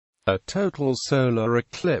A total solar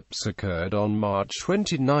eclipse occurred on March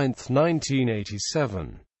 29,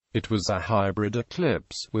 1987. It was a hybrid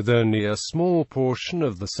eclipse, with only a small portion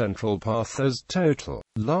of the central path as total,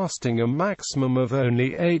 lasting a maximum of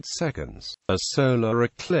only 8 seconds. A solar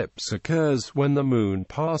eclipse occurs when the Moon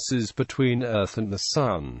passes between Earth and the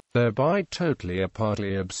Sun, thereby totally or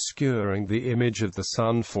partly obscuring the image of the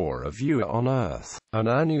Sun for a viewer on Earth. An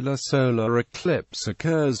annular solar eclipse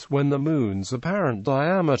occurs when the Moon's apparent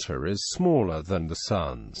diameter is smaller than the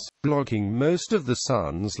Sun's, blocking most of the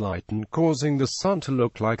Sun's light and causing the Sun to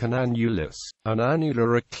look like an annulus. An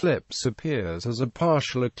annular eclipse appears as a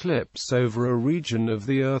partial eclipse over a region of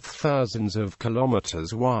the Earth thousands of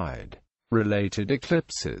kilometers wide. Related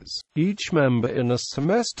eclipses. Each member in a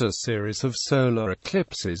semester series of solar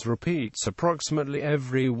eclipses repeats approximately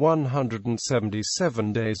every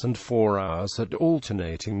 177 days and 4 hours at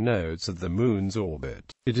alternating nodes of the Moon's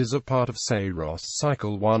orbit. It is a part of Saros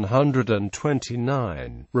cycle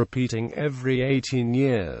 129, repeating every 18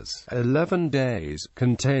 years, 11 days,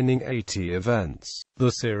 containing 80 events.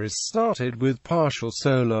 The series started with partial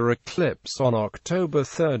solar eclipse on October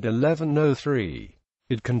 3, 1103.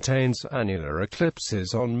 It contains annular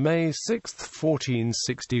eclipses on May 6,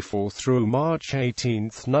 1464 through March 18,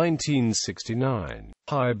 1969,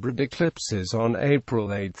 hybrid eclipses on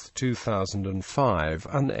April 8, 2005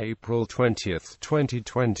 and April 20,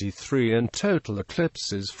 2023, and total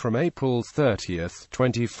eclipses from April 30,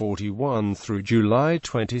 2041 through July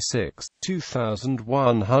 26,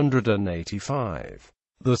 2185.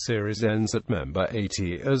 The series ends at member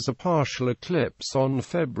 80 as a partial eclipse on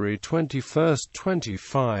February 21,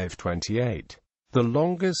 2528. The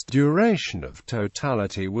longest duration of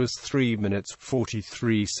totality was 3 minutes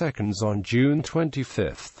 43 seconds on June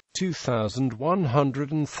 25,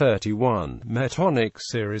 2131. Metonic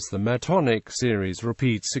series. The Metonic series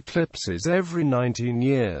repeats eclipses every 19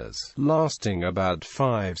 years, lasting about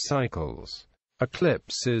 5 cycles.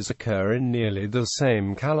 Eclipses occur in nearly the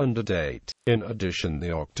same calendar date. In addition, the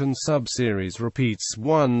Octan subseries repeats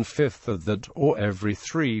 1/5 of that, or every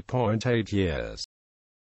 3.8 years.